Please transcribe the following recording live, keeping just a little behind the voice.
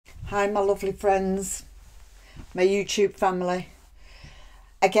Hi my lovely friends, my YouTube family.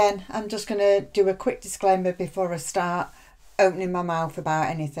 Again, I'm just going to do a quick disclaimer before I start opening my mouth about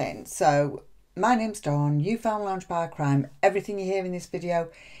anything. So, my name's Dawn, you found Lounge Bar Crime. Everything you hear in this video,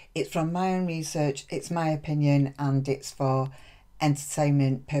 it's from my own research, it's my opinion, and it's for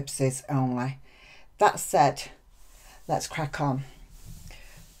entertainment purposes only. That said, let's crack on.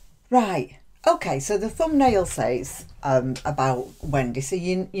 Right. Okay, so the thumbnail says about Wendi. So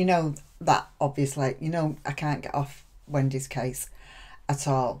you know that, obviously. You know I can't get off Wendi's case at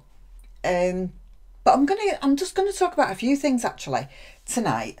all. But I'm just gonna talk about a few things actually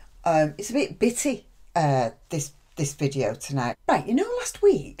tonight. It's a bit bitty, this video tonight. Right, you know last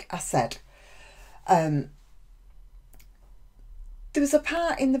week I said there was a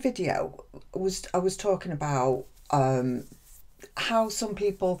part in the video I was talking about how some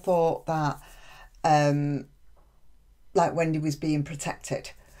people thought that like Wendi was being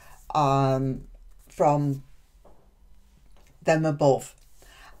protected from them above,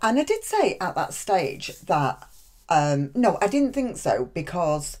 and I did say at that stage that no, I didn't think so,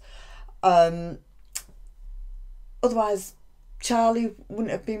 because otherwise Charlie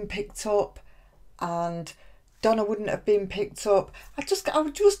wouldn't have been picked up and Donna wouldn't have been picked up. I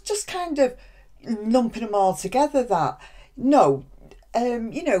was just kind of lumping them all together, that no,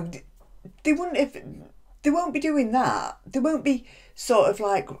 you know, they won't be doing that. They won't be sort of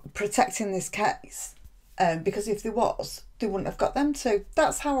like protecting this case, because if there was, they wouldn't have got them to.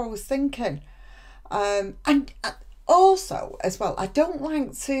 That's how I was thinking. And also, as well, I don't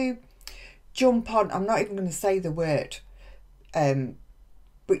like to jump on, I'm not even going to say the word,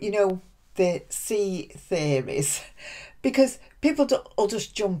 but you know, the C theories, because people will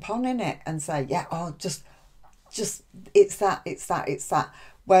just jump on in it and say, yeah, oh, just it's that,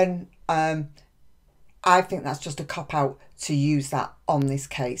 when I think that's just a cop-out to use that on this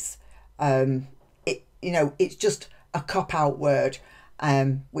case. You know, it's just a cop-out word,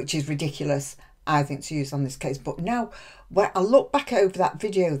 which is ridiculous, I think, to use on this case. But now, when I look back over that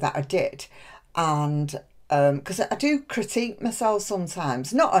video that I did, and because I do critique myself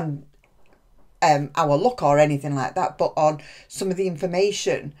sometimes, not on our look or anything like that, but on some of the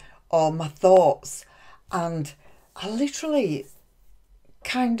information or my thoughts, and I literally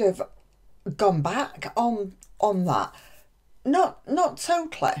kind of gone back on that. Not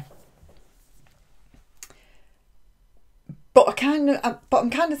totally, but I'm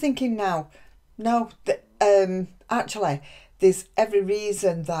kind of thinking now, no, that actually there's every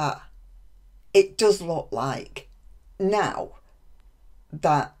reason that it does look like now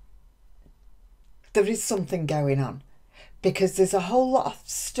that there is something going on, because there's a whole lot of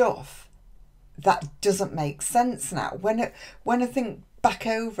stuff that doesn't make sense now when I think back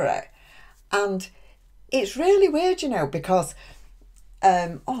over it. And it's really weird, you know, because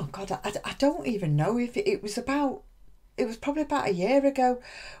oh god, I don't even know if it was probably about a year ago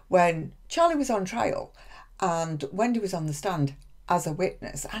when Charlie was on trial and Wendi was on the stand as a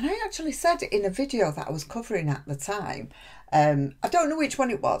witness, and I actually said in a video that I was covering at the time, I don't know which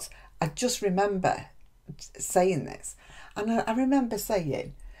one it was, I just remember saying this, and I remember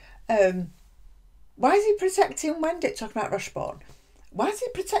saying, why is he protecting Wendi? Talking about Rushbourne. Why is he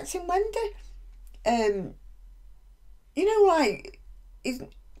protecting Wendi? You know,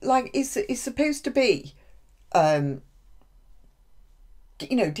 he's supposed to be, you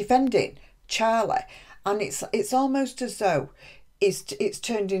know, defending Charlie, and it's almost as though it's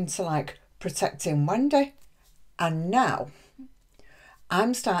turned into like protecting Wendi. And now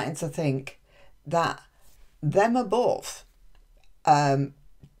I'm starting to think that them above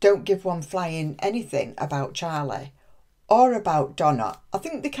don't give one flying anything about Charlie or about Donna. I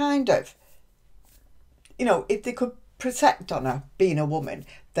think they kind of, you know, if they could protect Donna being a woman,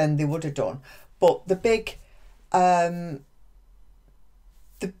 then they would have done. But the big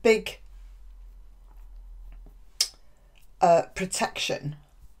protection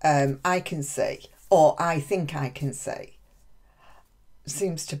I can see, or I think I can see,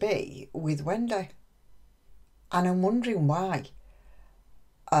 seems to be with Wendi, and I'm wondering why.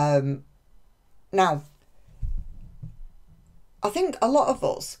 Now, I think a lot of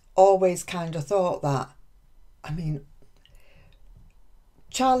us always kind of thought that, I mean,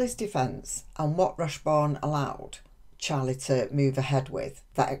 Charlie's defence and what Rushbourne allowed Charlie to move ahead with,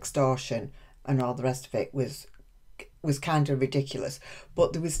 that extortion and all the rest of it, was kind of ridiculous.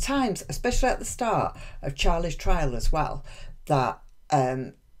 But there was times, especially at the start of Charlie's trial as well, that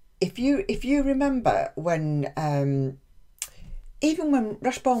if you remember when even when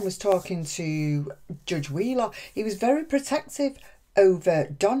Rushbourne was talking to Judge Wheeler, he was very protective over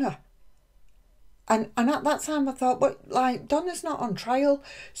Donna. And at that time I thought, but like, Donna's not on trial.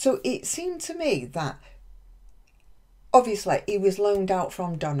 So it seemed to me that obviously he was loaned out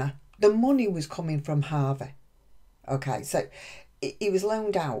from Donna. The money was coming from Harvey. Okay, so he was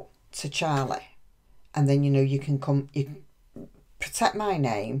loaned out to Charlie. And then, you know, you can protect my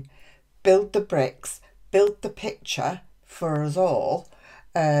name, build the bricks, build the picture for us all,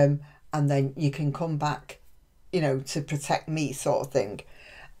 and then you can come back, you know, to protect me, sort of thing.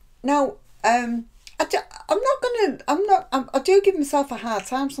 Now, I do give myself a hard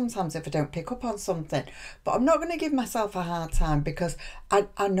time sometimes if I don't pick up on something, but I'm not going to give myself a hard time, because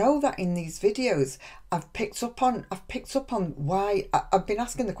I know that in these videos I've picked up on why I've been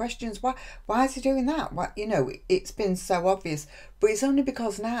asking the questions. Why is he doing that? Why, you know, it's been so obvious, but it's only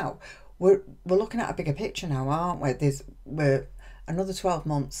because now we're looking at a bigger picture now, aren't we? We're another 12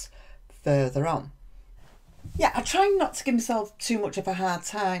 months further on. Yeah, I try not to give myself too much of a hard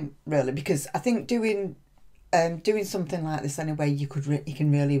time, really, because I think doing something like this anyway, you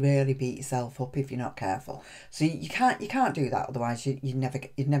can really beat yourself up if you're not careful. So you can't do that, otherwise you'd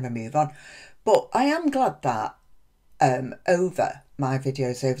never move on. But I am glad that over my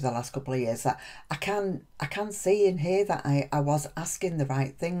videos over the last couple of years that I can see and hear that I was asking the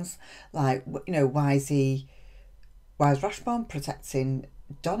right things, like, you know, why is Rashborn protecting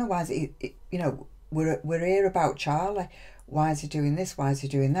Donna? Why is he, you know, we're here about Charlie. Why is he doing this? Why is he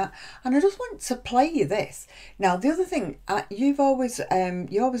doing that? And I just want to play you this. Now, the other thing, you always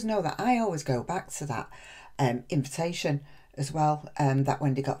know that I always go back to that invitation as well, that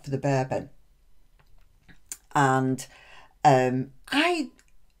Wendi got for the bourbon. And I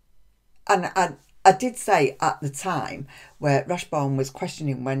did say at the time where Rashborn was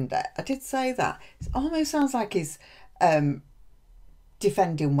questioning Wendi, I did say that it almost sounds like he's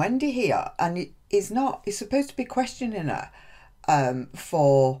defending Wendi here, and he's not. He's supposed to be questioning her in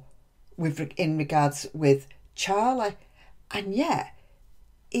regards with Charlie, and yet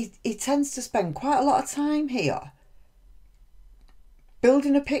he tends to spend quite a lot of time here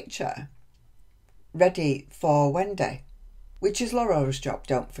building a picture ready for Wendi, which is Laura's job,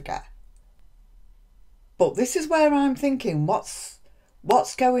 don't forget. But this is where I'm thinking, what's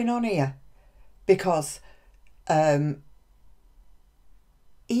going on here? Because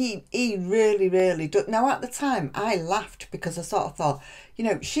he really does. Now, at the time, I laughed because I sort of thought, you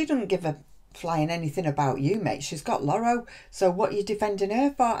know, she doesn't give a flying anything about you, mate. She's got Laura, so what are you defending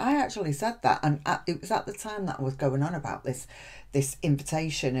her for? I actually said that, and it was at the time that I was going on about this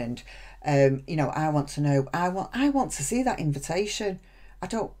invitation, and you know, I want to know. I want to see that invitation. I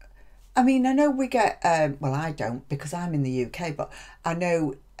mean, I know we get well, I don't, because I'm in the UK, but I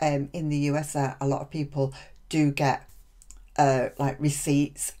know in the US a lot of people do get like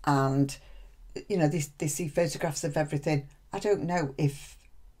receipts, and you know, they see photographs of everything. I don't know if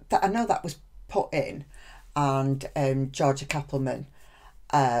that, I know that was put in, and Georgia Kappelman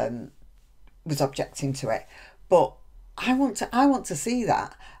was objecting to it, but I want to see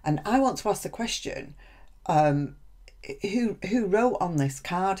that, and I want to ask the question, who wrote on this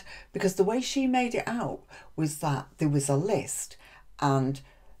card, because the way she made it out was that there was a list, and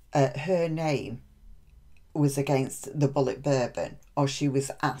her name was against the bullet bourbon, or she was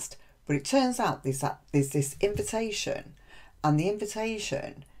asked. But it turns out there's this invitation, and the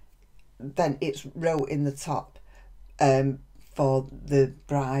invitation, then it's wrote in the top for the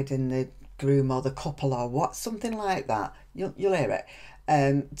bride and the groom, or the couple, or what, something like that. You'll hear it,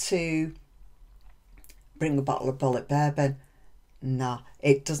 to bring a bottle of bullet bourbon. No,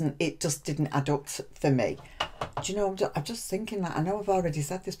 it doesn't. It just didn't add up for me. Do you know, I'm just thinking that, I know I've already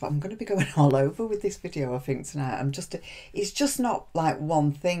said this, but I'm going to be going all over with this video, I think, tonight. It's just not like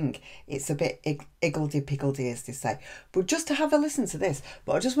one thing. It's a bit higgledy-piggledy, as they say. But just to have a listen to this,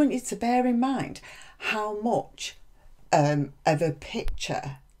 but I just want you to bear in mind how much of a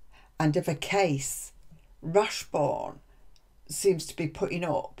picture and of a case Rashborn seems to be putting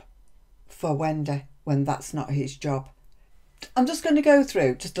up for Wendi, when that's not his job. I'm just going to go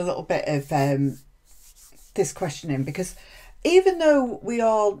through just a little bit of this questioning, because even though we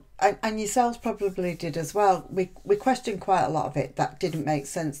all, and yourselves probably did as well, we questioned quite a lot of it that didn't make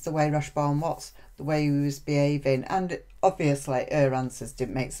sense, the way Rashborn was, the way he was behaving, and obviously her answers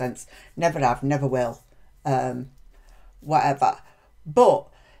didn't make sense. Never have, never will, whatever. But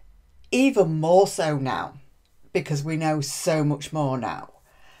even more so now, because we know so much more now,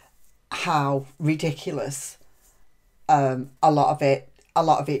 how ridiculous a lot of it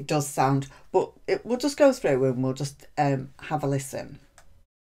does sound. But we'll just go through and we'll just have a listen.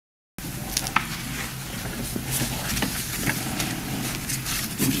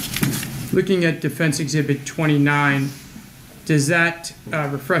 Looking at Defense Exhibit 29, Does that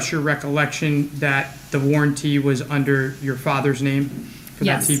refresh your recollection that the warranty was under your father's name for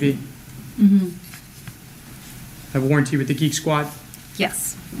Yes. that TV? Mm-hmm. A warranty with the Geek Squad?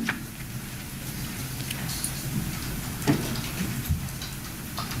 Yes.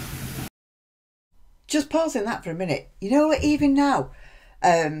 Just pausing that for a minute. You know what? Even now,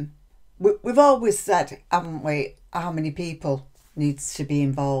 we've always said, haven't we, how many people needs to be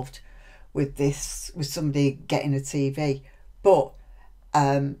involved with this, with somebody getting a TV. But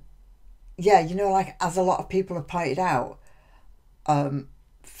yeah, you know, like as a lot of people have pointed out,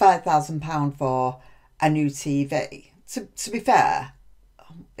 £5,000 for a new TV. To be fair,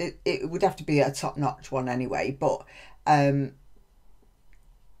 it would have to be a top-notch one anyway. But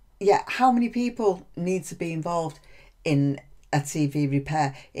yeah, how many people need to be involved in a TV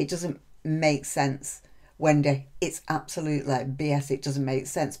repair? It doesn't make sense, Wendy. It's absolutely BS. It doesn't make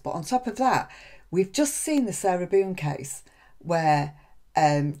sense. But on top of that, we've just seen the Sarah Boone case where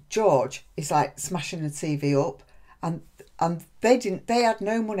George is like smashing the TV up, and they had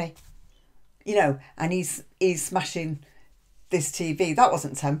no money, you know, and he's smashing this TV. That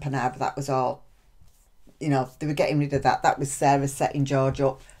wasn't temper now, but that was all, you know, they were getting rid of that. That was Sarah setting George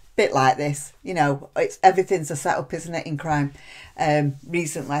up. Bit like this, you know, it's everything's a setup, isn't it, in crime?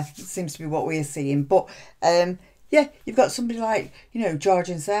 Recently, it seems to be what we're seeing. But yeah, you've got somebody like, you know, George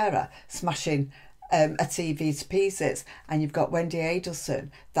and Sarah smashing a TV to pieces, and you've got Wendi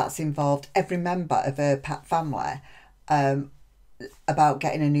Adelson that's involved every member of her family about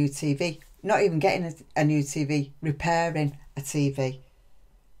getting a new TV. Not even getting a new TV, repairing a TV.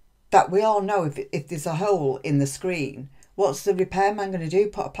 That we all know if there's a hole in the screen, what's the repairman going to do?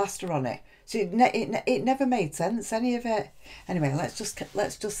 Put a plaster on it? So it never made sense, any of it. Anyway, let's just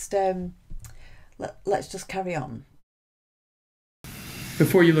carry on.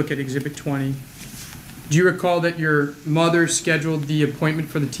 Before you look at Exhibit 20, do you recall that your mother scheduled the appointment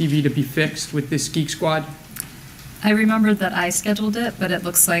for the TV to be fixed with this Geek Squad? I remembered that I scheduled it, but it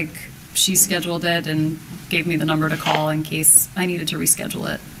looks like she scheduled it and gave me the number to call in case I needed to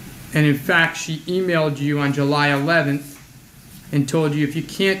reschedule it. And in fact, she emailed you on July 11th and told you if you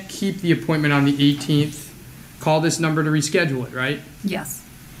can't keep the appointment on the 18th, call this number to reschedule it, right? Yes.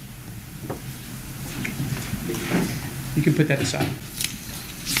 You can put that aside.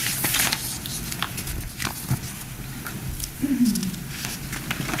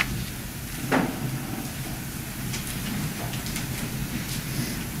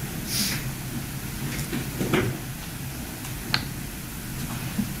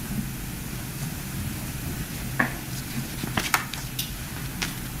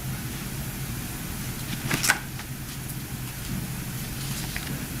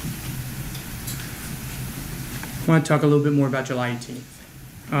 I want to talk a little bit more about July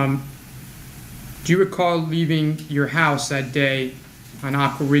 18th. Do you recall leaving your house that day on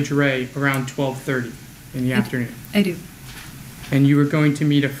Aqua Ridge Ray around 12:30 in the afternoon? I do. And you were going to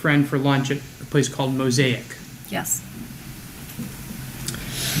meet a friend for lunch at a place called Mosaic. Yes.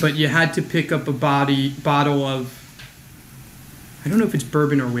 But you had to pick up a bottle of, I don't know if it's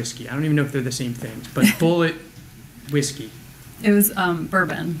bourbon or whiskey. I don't even know if they're the same things, but Bullet whiskey. It was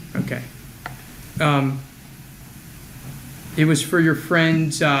bourbon. Okay. It was for your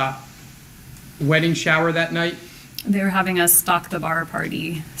friend's wedding shower that night? They were having us stock the bar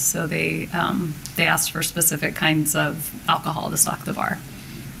party, so they asked for specific kinds of alcohol to stock the bar.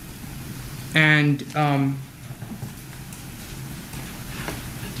 And I'm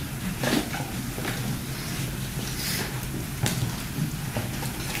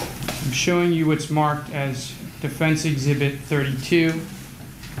showing you what's marked as Defense Exhibit 32.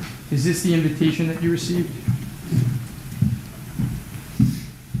 Is this the invitation that you received?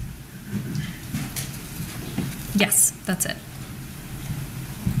 Yes, that's it.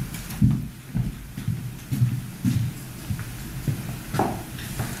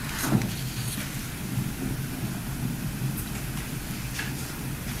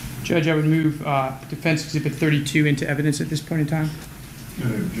 Judge, I would move Defense Exhibit 32 into evidence at this point in time.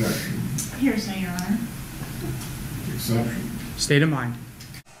 Any objection? Hearsay, Your Honor. Exception. State of mind.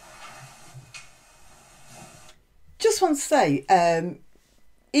 Just want to say,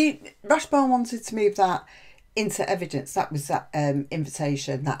 Rashburn wanted to move that into evidence. That was that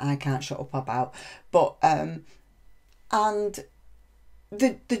invitation that I can't shut up about. But and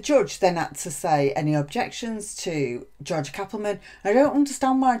the judge then had to say any objections to George Kappelman. I don't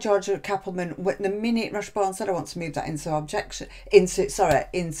understand why George Kappelman, the minute Rashburn said I want to move that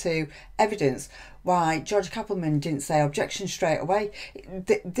into evidence, why George Kappelman didn't say objection straight away.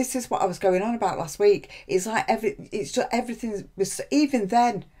 This is what I was going on about last week. It's like everything was, even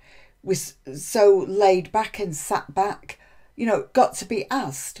then, was so laid back and sat back got to be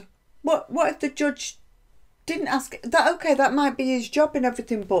asked. What if the judge didn't ask that? Okay, that might be his job and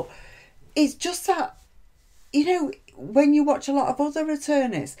everything, but it's just that, when you watch a lot of other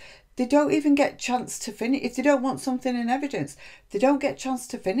attorneys, they don't even get a chance to finish. If they don't want something in evidence, they don't get a chance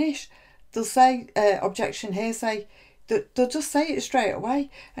to finish. They'll say, objection, hearsay. They'll just say it straight away.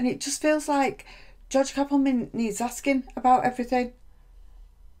 And it just feels like Judge Kappelman needs asking about everything.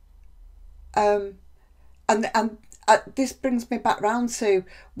 And this brings me back round to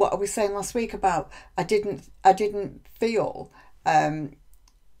what I was saying last week about I didn't feel that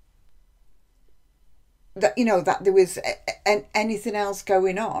that there was anything else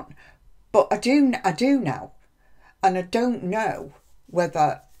going on, but I do now, and I don't know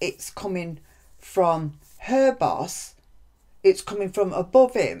whether it's coming from her boss, it's coming from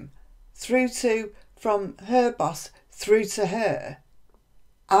above him, from her boss through to her.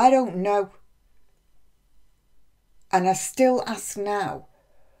 I don't know. And I still ask now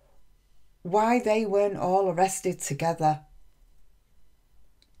why they weren't all arrested together.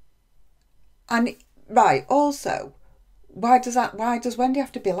 And right, also, why does Wendi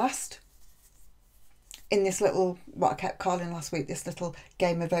have to be last in this little, what I kept calling last week, this little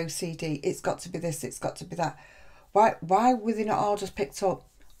game of OCD? It's got to be this, it's got to be that. Why were they not all just picked up?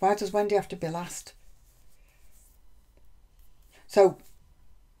 Why does Wendi have to be last? So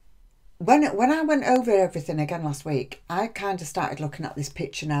when I went over everything again last week, I kind of started looking at this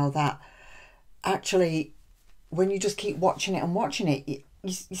picture now that actually, when you just keep watching it,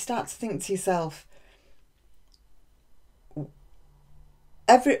 you start to think to yourself,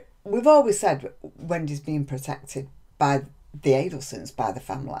 we've always said Wendi's being protected by the Adelsons, by the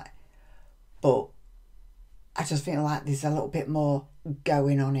family, but I just feel like there's a little bit more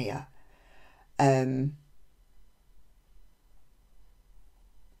going on here.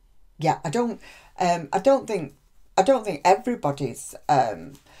 Yeah, I don't think everybody's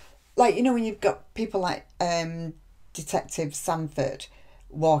like, when you've got people like Detective Sanford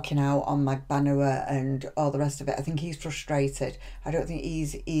walking out on Magbanua and all the rest of it. I think he's frustrated. I don't think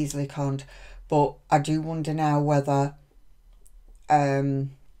he's easily conned, but I do wonder now whether I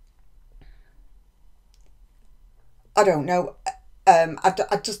don't know.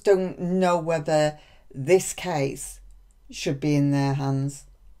 I just don't know whether this case should be in their hands.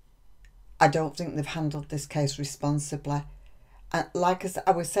 I don't think they've handled this case responsibly. And like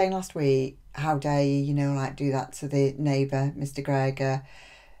I was saying last week, how dare you, do that to the neighbour, Mr. Geiger,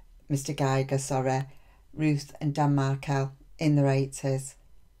 Ruth and Dan Markel in their 80s.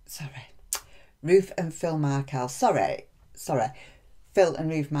 Ruth and Phil Markel. Phil and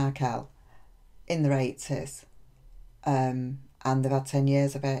Ruth Markel in their 80s. And they've had 10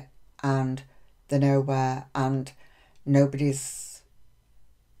 years of it, and they're nowhere, and nobody's...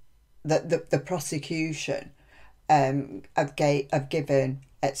 The prosecution have given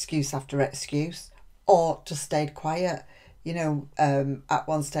excuse after excuse, or just stayed quiet. At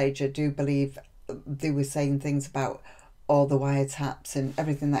one stage I do believe they were saying things about all the wiretaps and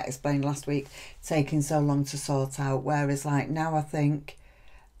everything that I explained last week taking so long to sort out, whereas now I think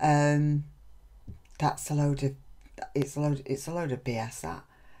that's a load of BS.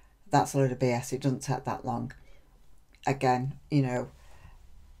 That's a load of BS. It doesn't take that long. Again,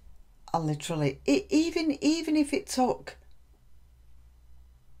 I literally, even if it took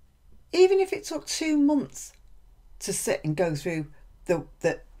 2 months to sit and go through the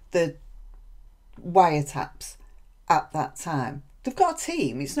wiretaps at that time, they've got a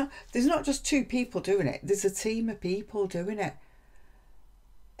team. There's not just 2 people doing it. There's a team of people doing it,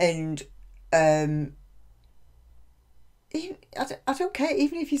 and I don't care.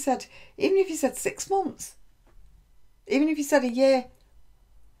 Even if you said 6 months, even if you said a year.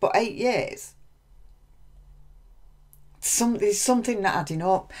 But 8 years, there's something not adding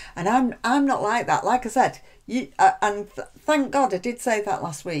up, and I'm not like that. Like I said, thank God I did say that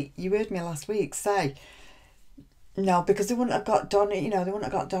last week. You heard me last week say no, because they wouldn't have got Donna. They wouldn't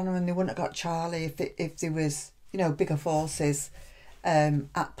have got Donna, and they wouldn't have got Charlie if there was bigger forces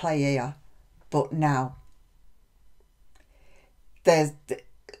at play here. But now there's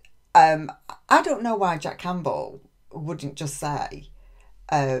I don't know why Jack Campbell wouldn't just say.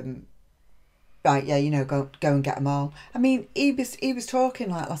 Right, yeah, go and get them all. I mean, he was talking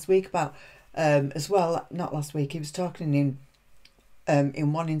last week about as well. Not last week. He was talking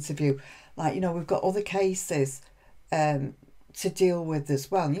in one interview, we've got other cases to deal with as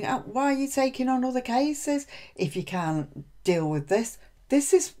well. Why are you taking on other cases if you can't deal with this?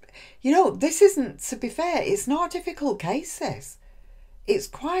 This is, this isn't, to be fair, it's not difficult cases. It's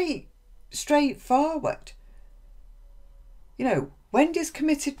quite straightforward. Wendi's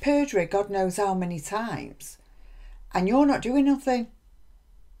committed perjury God knows how many times, and you're not doing nothing.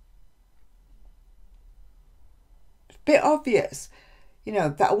 It's a bit obvious, you know,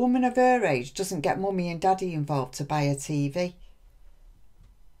 that a woman of her age doesn't get mummy and daddy involved to buy a TV.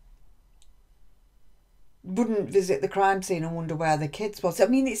 Wouldn't visit the crime scene and wonder where the kids was. I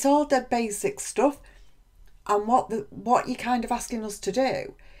mean, it's all dead basic stuff. And what you're kind of asking us to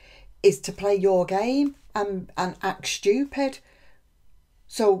do is to play your game and act stupid.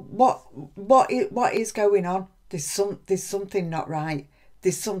 So what is going on? There's something not right.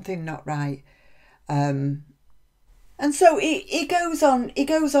 There's something not right. And so he goes on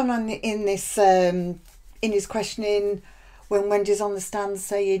in this in his questioning, when Wendy's on the stand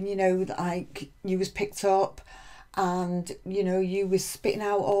saying, you know, like, you was picked up and, you know, you was spitting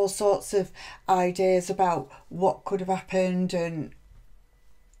out all sorts of ideas about what could have happened and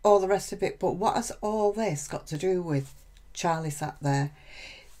all the rest of it. But what has all this got to do with Charlie sat there?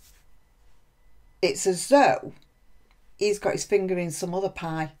 It's as though he's got his finger in some other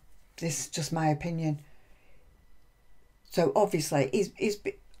pie. This is just my opinion. So obviously he's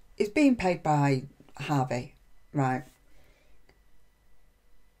being paid by Harvey, right?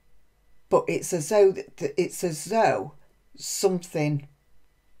 But it's as though something,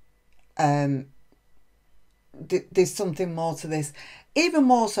 there's something more to this. Even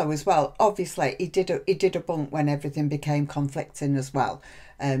more so as well. Obviously, he did a bump when everything became conflicting as well.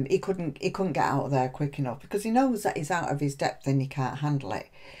 He couldn't get out of there quick enough because he knows that he's out of his depth and he can't handle it.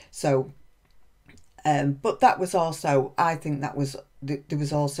 So, but that was also, I think that was, there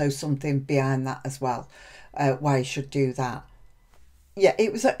was also something behind that as well. Why he should do that. Yeah,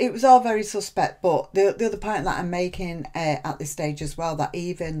 it was all very suspect. But the other point that I'm making at this stage as well, that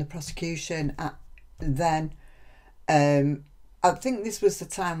even the prosecution then, I think this was the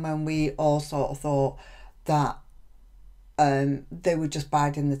time when we all sort of thought that they were just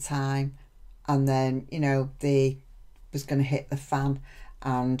biding the time, and then, you know, they was going to hit the fan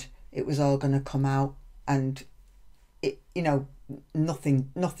and it was all going to come out, and it, you know, nothing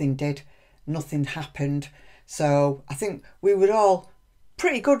happened. So I think we were all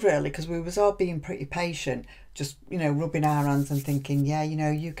pretty good, really, because we was all being pretty patient, just, you know, rubbing our hands and thinking, yeah, you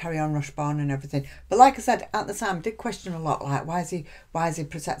know, you carry on, Rushborn, and everything. But like I said at the time, I did question a lot, like, why is he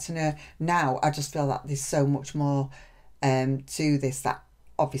protecting her? Now I just feel that there's so much more to this that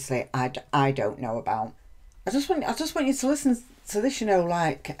obviously I don't know about. I just want you to listen to this, you know,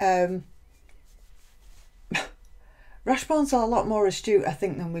 like, Rushborn's a lot more astute, I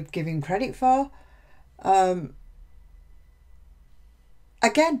think, than we've given credit for.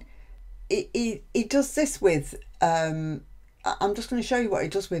 Again, he does this with, I'm just going to show you what he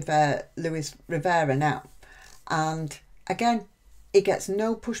does with Luis Rivera now. And again, he gets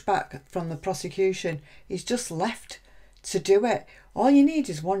no pushback from the prosecution. He's just left to do it. All you need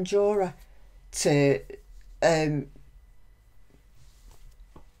is one juror to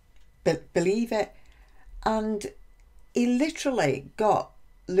believe it. And he literally got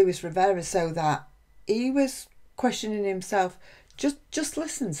Luis Rivera so that he was questioning himself. Just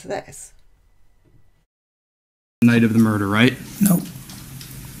listen to this. Night of the murder, right? No.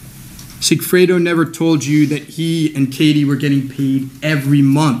 Sigfredo never told you that he and Katie were getting paid every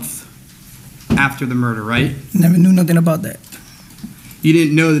month after the murder, right? Never knew nothing about that. You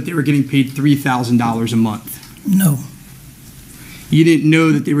didn't know that they were getting paid $3,000 a month? No. You didn't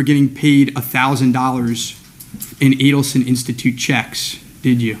know that they were getting paid $1,000 in Adelson Institute checks,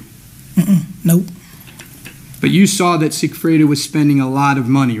 did you? Nope. But you saw that Sigfredo was spending a lot of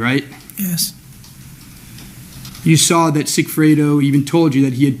money, right? Yes. You saw that Sigfredo even told you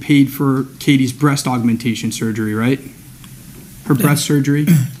that he had paid for Katie's breast augmentation surgery, right? Her breast surgery?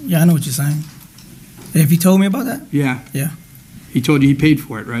 Yeah, I know what you're saying. Have you told me about that? Yeah. Yeah. He told you he paid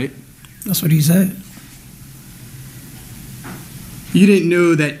for it, right? That's what he said. You didn't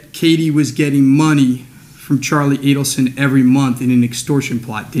know that Katie was getting money from Charlie Adelson every month in an extortion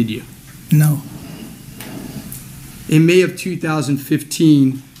plot, did you? No. In May of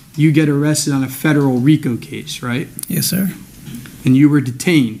 2015, you get arrested on a federal RICO case, right? Yes, sir. And you were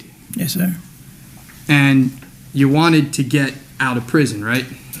detained. Yes, sir. And you wanted to get out of prison, right?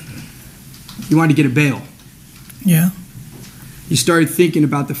 You wanted to get a bail. Yeah. You started thinking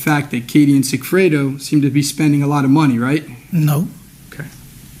about the fact that Katie and Sigfredo seemed to be spending a lot of money, right? No. Okay.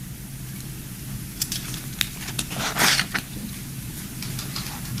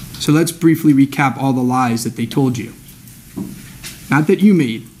 So let's briefly recap all the lies that they told you. Not that you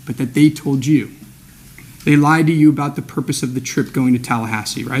made, but that they told you. They lied to you about the purpose of the trip going to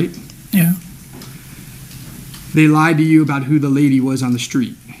Tallahassee, right? Yeah. They lied to you about who the lady was on the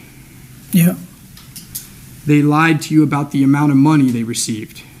street. Yeah. They lied to you about the amount of money they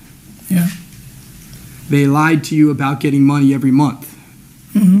received. Yeah. they lied to you about getting money every month.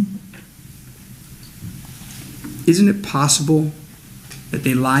 Mm-hmm. Isn't it possible that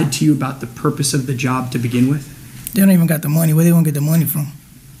they lied to you about the purpose of the job to begin with? They don't even got the money. Where they gonna get the money from?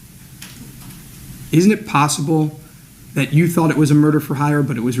 Isn't it possible that you thought it was a murder for hire,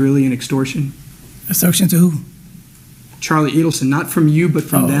 but it was really an extortion? Extortion to who? Charlie Adelson, not from you, but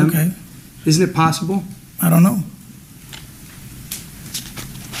from them. Okay. Isn't it possible? I don't know.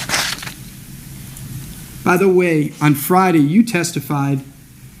 By the way, on Friday, you testified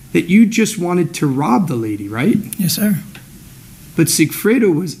that you just wanted to rob the lady, right? Yes, sir. But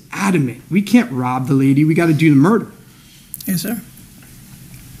Sigfredo was adamant. We can't rob the lady. We got to do the murder. Yes, sir.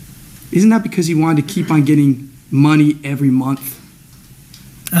 Isn't that because he wanted to keep on getting money every month?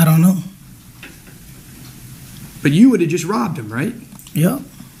 I don't know. But you would have just robbed him, right? Yep.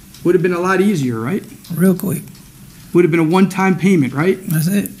 Would have been a lot easier, right? Real quick. Would have been a one-time payment, right? That's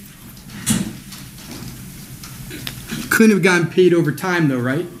it. Couldn't have gotten paid over time, though,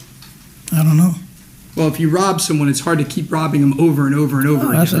 right? I don't know. Well, if you rob someone, it's hard to keep robbing them over and over and over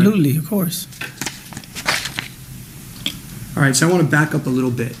again. Absolutely, Right? of course. All right, so I want to back up a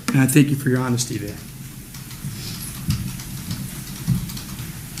little bit, and I thank you for your honesty there.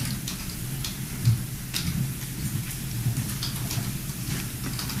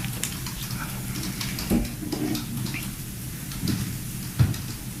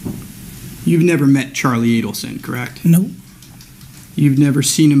 You've never met Charlie Adelson, correct? Nope. You've never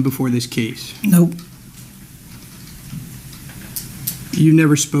seen him before this case. Nope. You've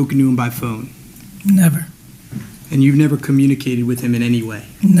never spoken to him by phone. Never. And you've never communicated with him in any way.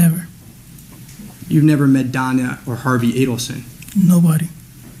 Never. You've never met Donna or Harvey Adelson. Nobody.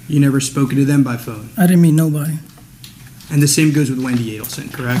 You never spoken to them by phone. I didn't meet nobody. And the same goes with Wendi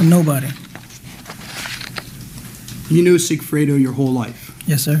Adelson, correct? Nobody. You know Sigfredo your whole life.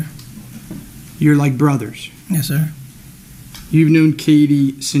 Yes, sir. You're like brothers. Yes, sir. You've known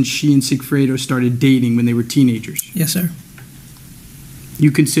Katie since she and Sigfredo started dating when they were teenagers. Yes, sir. You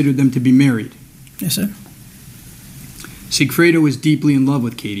considered them to be married. Yes, sir. Sigfredo was deeply in love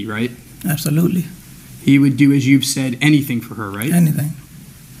with Katie, right? Absolutely. He would do, as you've said, anything for her, right? Anything.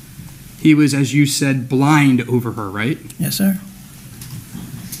 He was, as you said, blind over her, right? Yes, sir.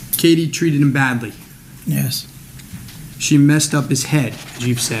 Katie treated him badly. Yes. She messed up his head, as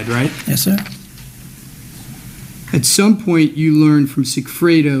you've said, right? Yes, sir. At some point, you learned from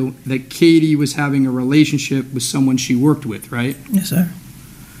Sigfredo that Katie was having a relationship with someone she worked with, right? Yes, sir.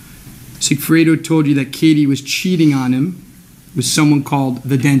 Sigfredo told you that Katie was cheating on him with someone called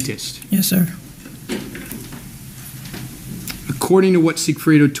the dentist. Yes, sir. According to what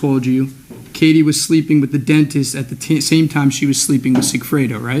Sigfredo told you, Katie was sleeping with the dentist at the same time she was sleeping with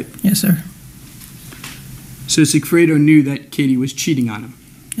Sigfredo, right? Yes, sir. So Sigfredo knew that Katie was cheating on him,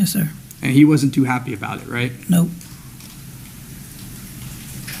 Yes, sir. and he wasn't too happy about it, right? Nope.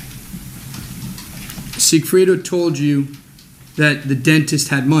 Sigfredo told you that the dentist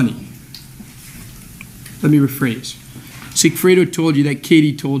had money. Let me rephrase. Sigfredo told you that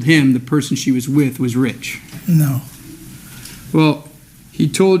Katie told him the person she was with was rich. No. Well, he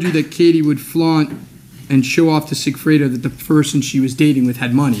told you that Katie would flaunt and show off to Sigfredo that the person she was dating with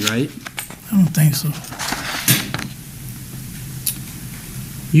had money, right? I don't think so.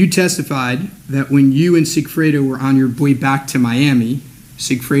 You testified that when you and Sigfredo were on your way back to Miami,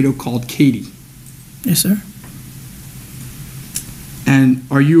 Sigfredo called Katie. Yes, sir. And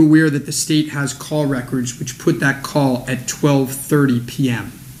are you aware that the state has call records which put that call at 12:30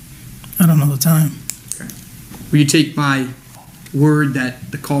 p.m.? I don't know the time. Okay. Will you take my word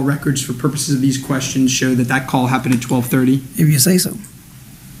that the call records for purposes of these questions show that that call happened at 12:30? If you say so.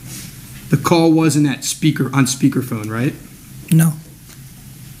 The call wasn't on speakerphone, right? No.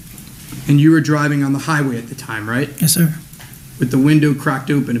 And you were driving on the highway at the time, right? Yes, sir. With the window cracked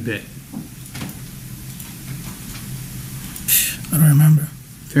open a bit. I don't remember.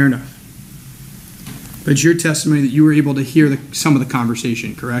 Fair enough. But it's your testimony that you were able to hear some of the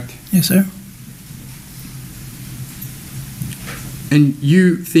conversation, correct? Yes, sir. And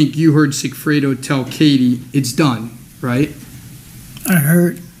you think you heard Sigfredo tell Katie, it's done, right? I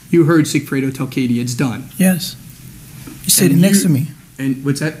heard. You heard Sigfredo tell Katie, it's done. Yes. He's sitting And next to me. And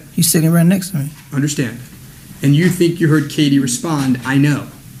what's that? He's sitting right next to me. Understand. And you think you heard Katie respond, I know.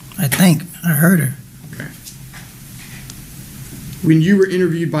 I think. I heard her. Okay. When you were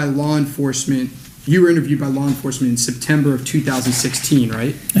interviewed by law enforcement, in September of 2016,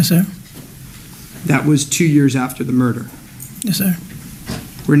 right? Yes, sir. That was 2 years after the murder. Yes, sir.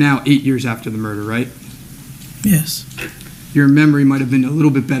 We're now 8 years after the murder, right? Yes. Your memory might have been a little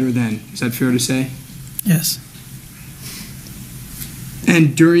bit better then. Is that fair to say? Yes.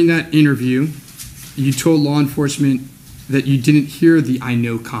 And during that interview, you told law enforcement that you didn't hear the "I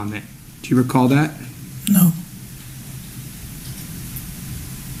know" comment. Do you recall that? No.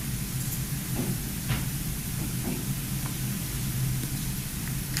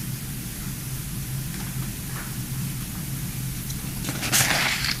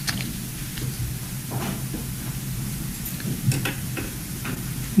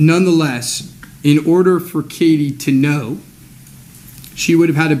 Nonetheless, in order for Katie to know, she would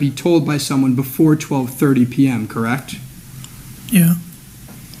have had to be told by someone before 12:30 p.m., correct? Yeah.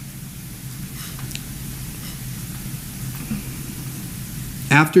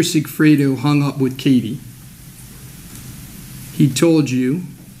 After Sigfredo hung up with Katie, he told you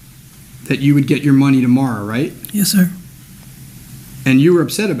that you would get your money tomorrow, right? Yes, sir. And you were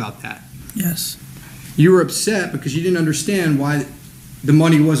upset about that. Yes. You were upset because you didn't understand why the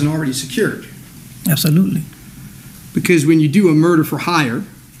money wasn't already secured. Absolutely. Because when you do a murder for hire,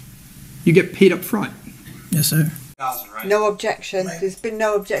 you get paid up front. Yes, sir. Right? No objection. Right. There's been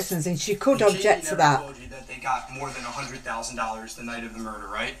no objections, and she could And object Katie to never that. told you that they got more than $100,000 the night of the murder,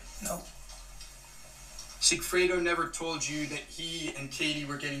 right? No. Sigfredo never told you that he and Katie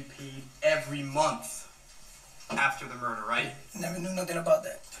were getting paid every month after the murder, right? Never knew nothing about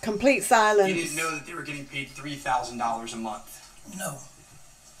that. Complete silence. You didn't know that they were getting paid $3,000 a month. No.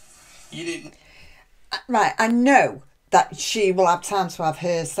 You didn't. Right, I know that she will have time to have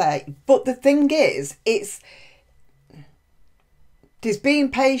her say, but the thing is, there's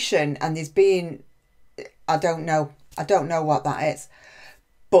being patient and there's being, I don't know what that is,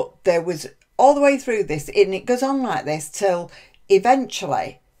 but there was all the way through this, and it goes on like this till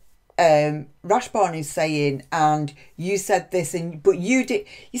eventually Rashborn is saying, and you said this, but you did.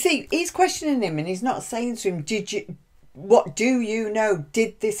 You see, he's questioning him and he's not saying to him, what do you know?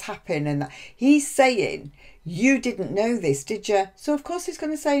 Did this happen? And that. He's saying, you didn't know this, did you? So of course he's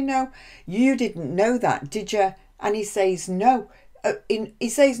going to say no. You didn't know that, did you? And he says no. He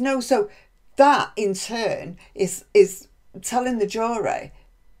says no. So that in turn is telling the jury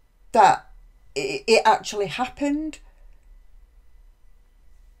that it actually happened.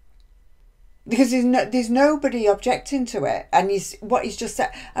 Because there's nobody objecting to it. And what he's just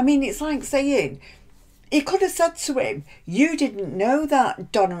said. I mean, it's like saying, he could have said to him, you didn't know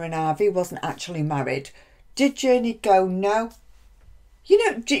that Donna and Harvey wasn't actually married, did you? And he'd go, no. You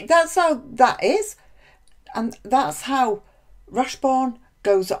know, that's how that is. And that's how Rashborn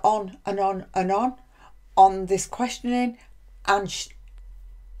goes on and on and on this questioning. And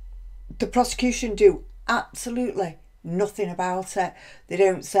the prosecution do absolutely nothing about it. They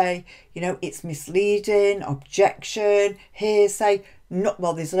don't say, it's misleading, objection, hearsay.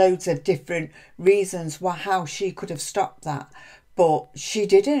 Well, there's loads of different reasons how she could have stopped that, but she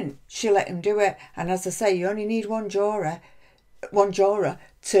didn't. She let him do it. And as I say, you only need one juror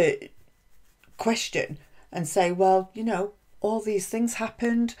to question and say, well, all these things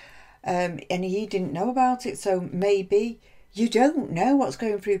happened, and he didn't know about it. So maybe you don't know what's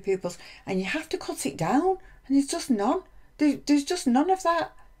going through people's, and you have to cut it down. And there's just none. There's just none of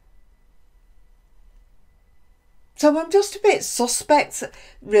that. So I'm just a bit suspect,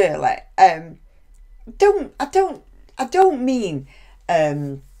 really. I don't mean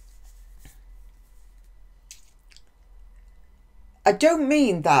that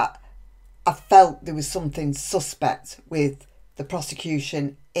I felt there was something suspect with the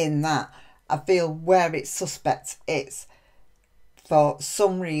prosecution in that. I feel where it's suspect is, for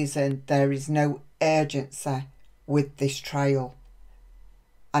some reason, there is no urgency with this trial.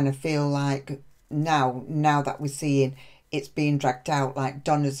 And I feel like now that we're seeing it's being dragged out, like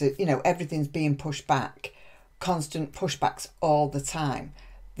Donna's, everything's being pushed back, constant pushbacks all the time.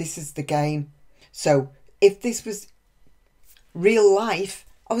 This is the game. So if this was real life,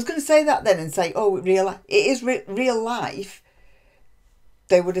 I was going to say that then and say, oh, it is real life.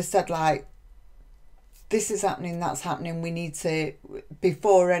 They would have said, like, this is happening, that's happening. We need to,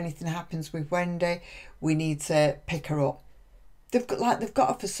 before anything happens with Wendi, we need to pick her up. They've got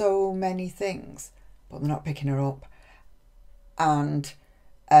her for so many things, but they're not picking her up. And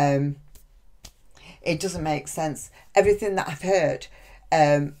it doesn't make sense. Everything that I've heard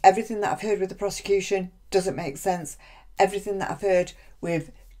with the prosecution doesn't make sense. Everything that I've heard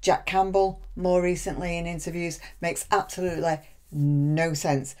with Jack Campbell more recently in interviews makes absolutely no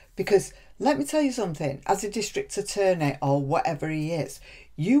sense. Because let me tell you something, as a district attorney or whatever he is,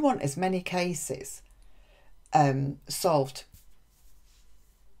 you want as many cases solved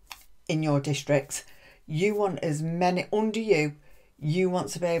in your district. You want as many under you. You want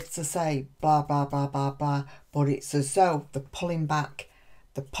to be able to say blah, blah, blah, blah, blah. But it's as though they're pulling back.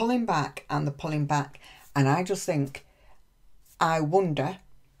 They're pulling back and they're pulling back. And I just think, I wonder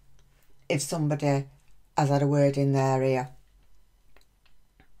if somebody has had a word in their ear.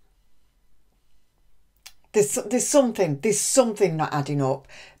 There's something not adding up,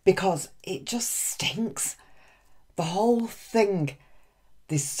 because it just stinks. The whole thing,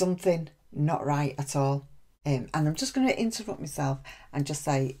 there's something not right at all. And I'm just going to interrupt myself and just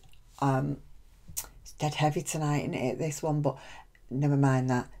say, it's dead heavy tonight, isn't it, this one? But never mind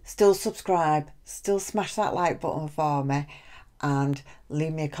that. Still subscribe, still smash that like button for me, and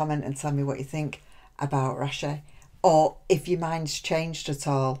leave me a comment and tell me what you think about Rashi, or if your mind's changed at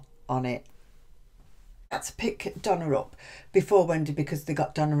all on it. I had to pick Donna up before Wendi because they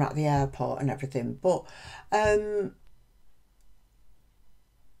got Donna at the airport and everything. But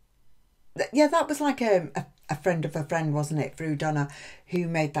yeah, that was like a friend of a friend, wasn't it, through Donna, who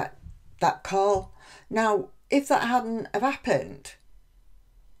made that call. Now, if that hadn't have happened,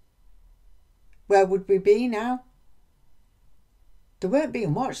 where would we be now? They weren't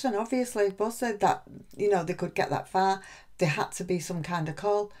being watched then, obviously. Both said that, you know, they could get that far. There had to be some kind of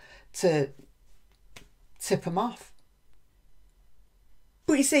call to tip them off.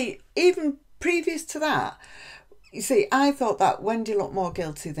 But you see, even previous to that, you see, I thought that Wendi looked more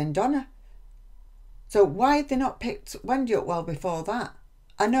guilty than Donna. So why had they not picked Wendi up well before that?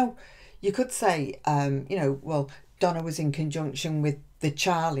 I know you could say, you know, well, Donna was in conjunction with the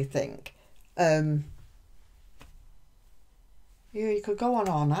Charlie thing. You could go on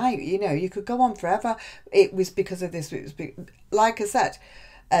all night, you know, you could go on forever. It was because of this. It was like I said,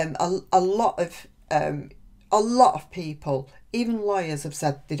 a lot of people, even lawyers, have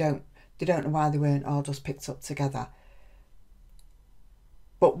said they don't know why they weren't all just picked up together.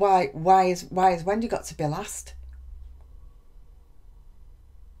 But why is Wendi got to be last?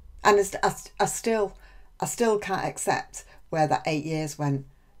 And I still can't accept where that 8 years went.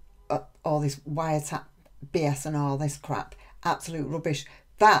 All this wiretap BS and all this crap, absolute rubbish.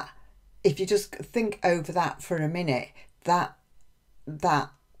 That, if you just think over that for a minute, that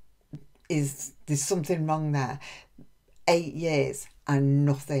is, there's something wrong there. 8 years and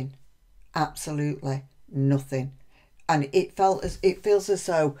nothing, absolutely nothing. And it feels as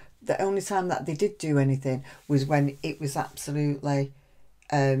though the only time that they did do anything was when it was absolutely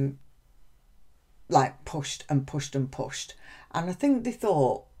like pushed and pushed and pushed. And I think they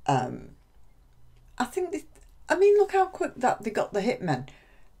thought, I mean, look how quick that they got the hitmen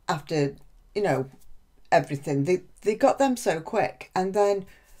after, you know, everything. They got them so quick, and then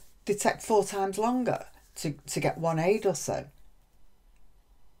they take 4 times longer to get one Adelson.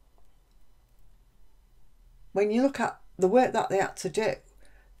 When you look at the work that they had to do,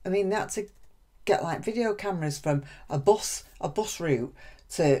 I mean, they had to get like video cameras from a bus route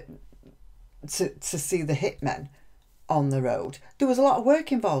to see the hitmen on the road. There was a lot of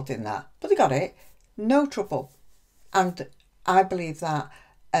work involved in that, but they got it, no trouble. And I believe that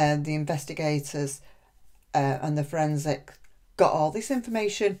the investigators and the forensic got all this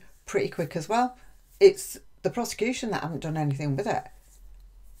information pretty quick as well. It's the prosecution that haven't done anything with it.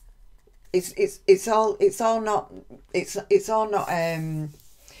 It's all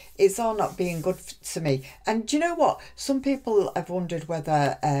not being good to me. And do you know what? Some people have wondered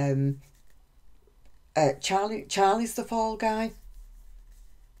whether Charlie's the fall guy.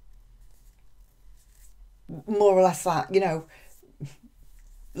 More or less that, you know,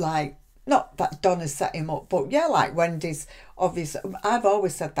 like, not that Donna's set him up, but yeah, like Wendi's obvious. I've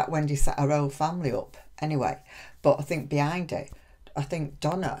always said that Wendi set her whole family up anyway, but I think behind it, I think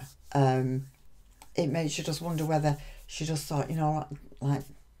Donna, it makes you just wonder whether she just thought, you know, like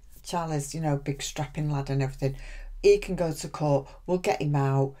Charlie's, you know, big strapping lad and everything, he can go to court, we'll get him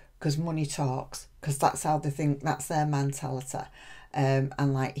out because money talks, because that's how they think, that's their mentality,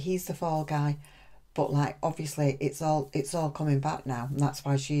 and like he's the fall guy. But like obviously it's all coming back now, and that's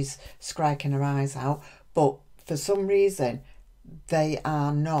why she's striking her eyes out. But for some reason they're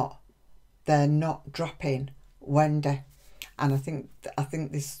not dropping Wendi, and I think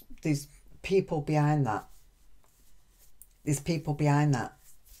there's people behind that. There's people behind that,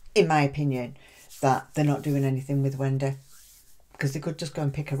 in my opinion, that they're not doing anything with Wendi, because they could just go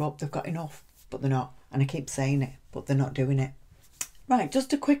and pick her up. They've got enough, but they're not. And I keep saying it, but they're not doing it. Right,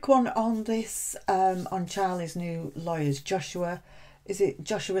 just a quick one on this, on Charlie's new lawyers, Joshua, is it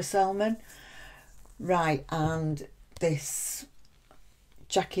Joshua Selman? Right, and this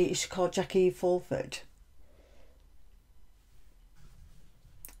Jackie, is she called Jackie Fulford?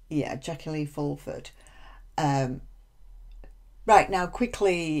 Yeah, Jackie Lee Fulford. Right, now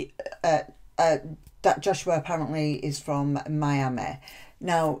quickly, that Joshua apparently is from Miami.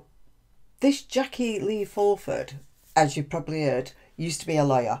 Now, this Jackie Lee Fulford, as you probably heard, used to be a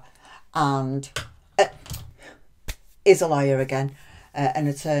lawyer and is a lawyer again. an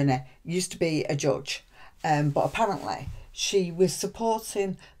attorney, used to be a judge, but apparently she was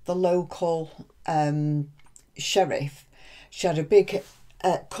supporting the local sheriff. She had a big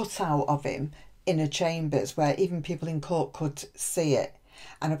cutout of him in her chambers where even people in court could see it.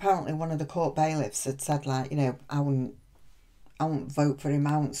 And apparently one of the court bailiffs had said, like, you know, I wouldn't vote for him,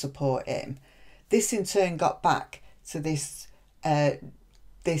 I wouldn't support him. This in turn got back to this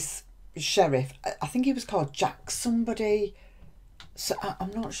this sheriff. I think he was called Jack somebody. So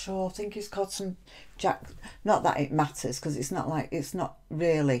I'm not sure. I think he's called some Jack. Not that it matters, because it's not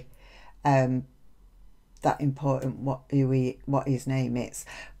really that important what his name is.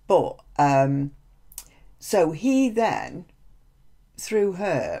 But so he then, through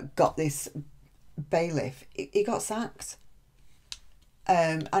her, got this bailiff. He got sacked,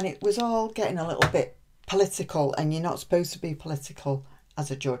 and it was all getting a little bit political. And you're not supposed to be political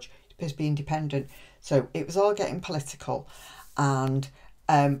as a judge. You're supposed to be independent. So it was all getting political, and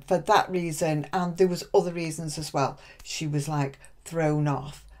for that reason, and there was other reasons as well, she was like thrown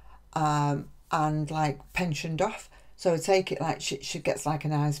off and like pensioned off. So I take it like she gets like a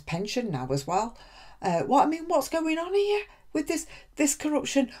nice pension now as well. What's going on here with this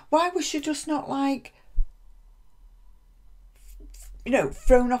corruption? Why was she just not, like, you know,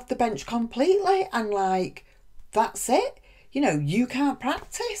 thrown off the bench completely and like, that's it? You know, you can't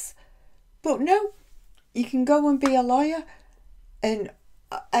practice. But no, you can go and be a lawyer. And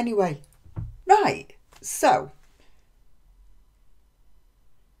anyway, right, so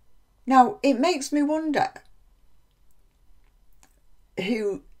now it makes me wonder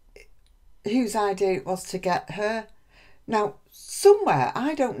whose idea it was to get her. Now, somewhere,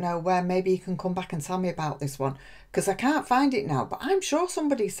 I don't know where, maybe you can come back and tell me about this one, because I can't find it now, but I'm sure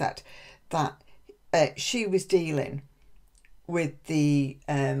somebody said that she was dealing with the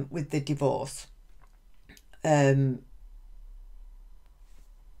divorce on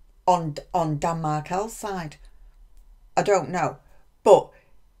Dan Markel's side. I don't know, but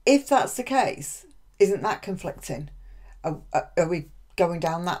if that's the case, isn't that conflicting? Are we going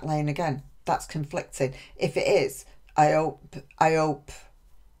down that lane again? That's conflicting. If it is, I hope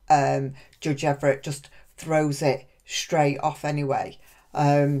Judge Everett just throws it straight off anyway.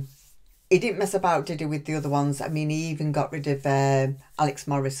 He didn't mess about, did he, with the other ones? I mean, he even got rid of Alex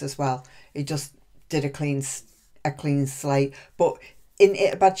Morris as well. He just did a clean slate. But isn't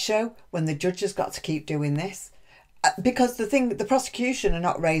it a bad show when the judge has got to keep doing this? Because the prosecution are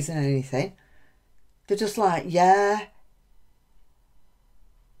not raising anything. They're just like, yeah.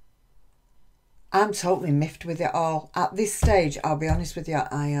 I'm totally miffed with it all. At this stage, I'll be honest with you,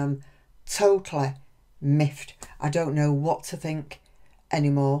 I am totally miffed. I don't know what to think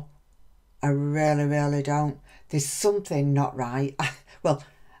anymore. I really, really don't. There's something not right. Well,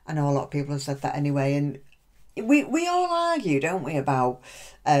 I know a lot of people have said that anyway, and we all argue, don't we, about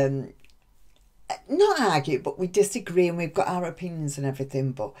not argue, but we disagree, and we've got our opinions and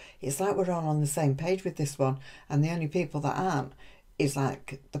everything, but it's like we're all on the same page with this one, and the only people that aren't is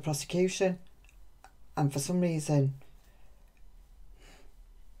like the prosecution. And for some reason,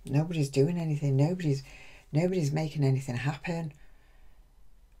 nobody's doing anything. Nobody's making anything happen.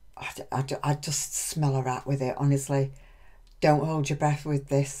 I just smell a rat with it, honestly. Don't hold your breath with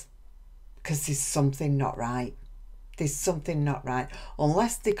this, because there's something not right. There's something not right.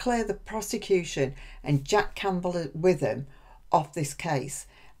 Unless they clear the prosecution and Jack Campbell with them off this case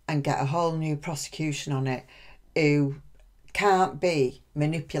and get a whole new prosecution on it who can't be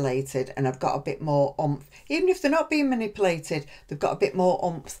manipulated and have got a bit more oomph. Even if they're not being manipulated, they've got a bit more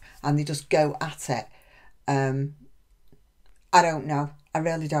oomph and they just go at it. I don't know. I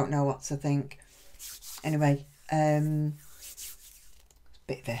really don't know what to think. Anyway, a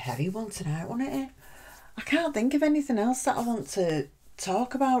bit of a heavy one tonight, wasn't it? I can't think of anything else that I want to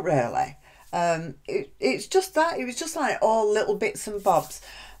talk about, really. It's just that. It was just like all little bits and bobs.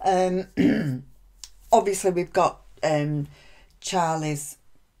 Obviously, we've got Charlie's,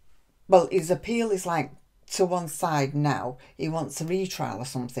 well, his appeal is like to one side now. He wants a retrial or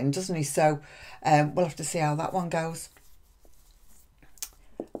something, doesn't he? So we'll have to see how that one goes.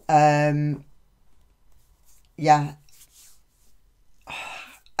 Yeah.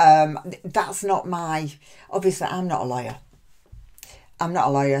 That's not my, obviously I'm not a lawyer.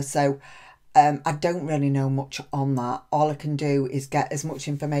 So I don't really know much on that. All I can do is get as much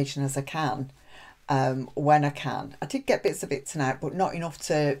information as I can when I can. I did get bits of it tonight, but not enough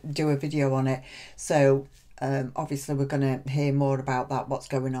to do a video on it. So obviously we're going to hear more about that, what's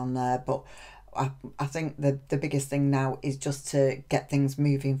going on there. But I think the biggest thing now is just to get things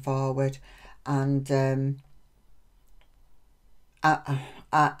moving forward. And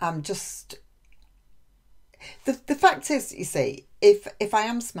I'm just, the fact is, you see, if I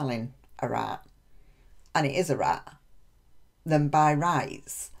am smelling a rat, and it is a rat, then by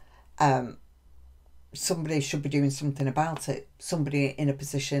rights, somebody should be doing something about it. Somebody in a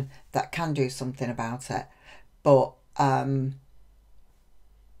position that can do something about it. But who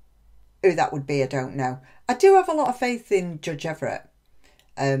that would be, I don't know. I do have a lot of faith in Judge Everett.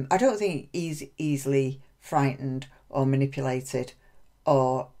 I don't think he's easily frightened or manipulated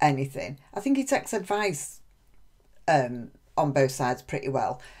or anything. I think he takes advice on both sides pretty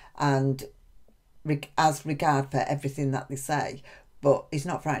well and has regard for everything that they say. But he's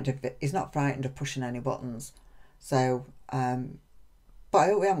not frightened of pushing any buttons. So, but I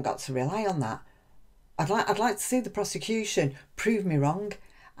hope we haven't got to rely on that. I'd like to see the prosecution prove me wrong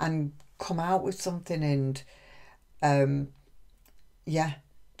and come out with something and yeah,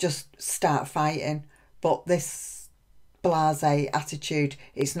 just start fighting. But this blasé attitude,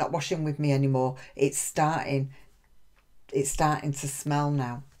 it's not washing with me anymore. It's starting to smell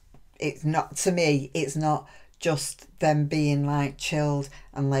now. It's not, to me, it's not just them being like chilled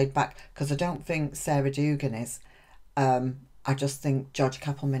and laid back, because I don't think Sarah Dugan is. I just think George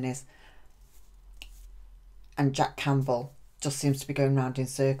Kappelman is. And Jack Campbell just seems to be going round in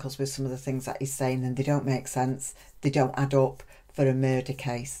circles with some of the things that he's saying, and they don't make sense. They don't add up for a murder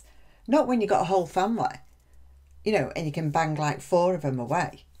case. Not when you've got a whole family, you know, and you can bang like 4 of them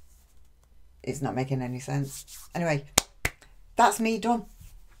away. It's not making any sense. Anyway, that's me done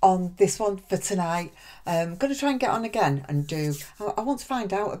on this one for tonight. I'm going to try and get on again and do... I want to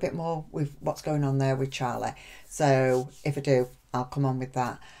find out a bit more with what's going on there with Charlie. So if I do, I'll come on with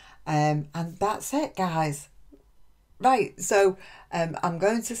that. And that's it, guys. Right, so I'm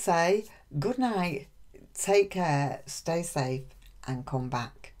going to say good night, take care, stay safe, and come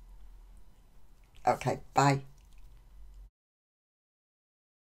back. Okay, bye.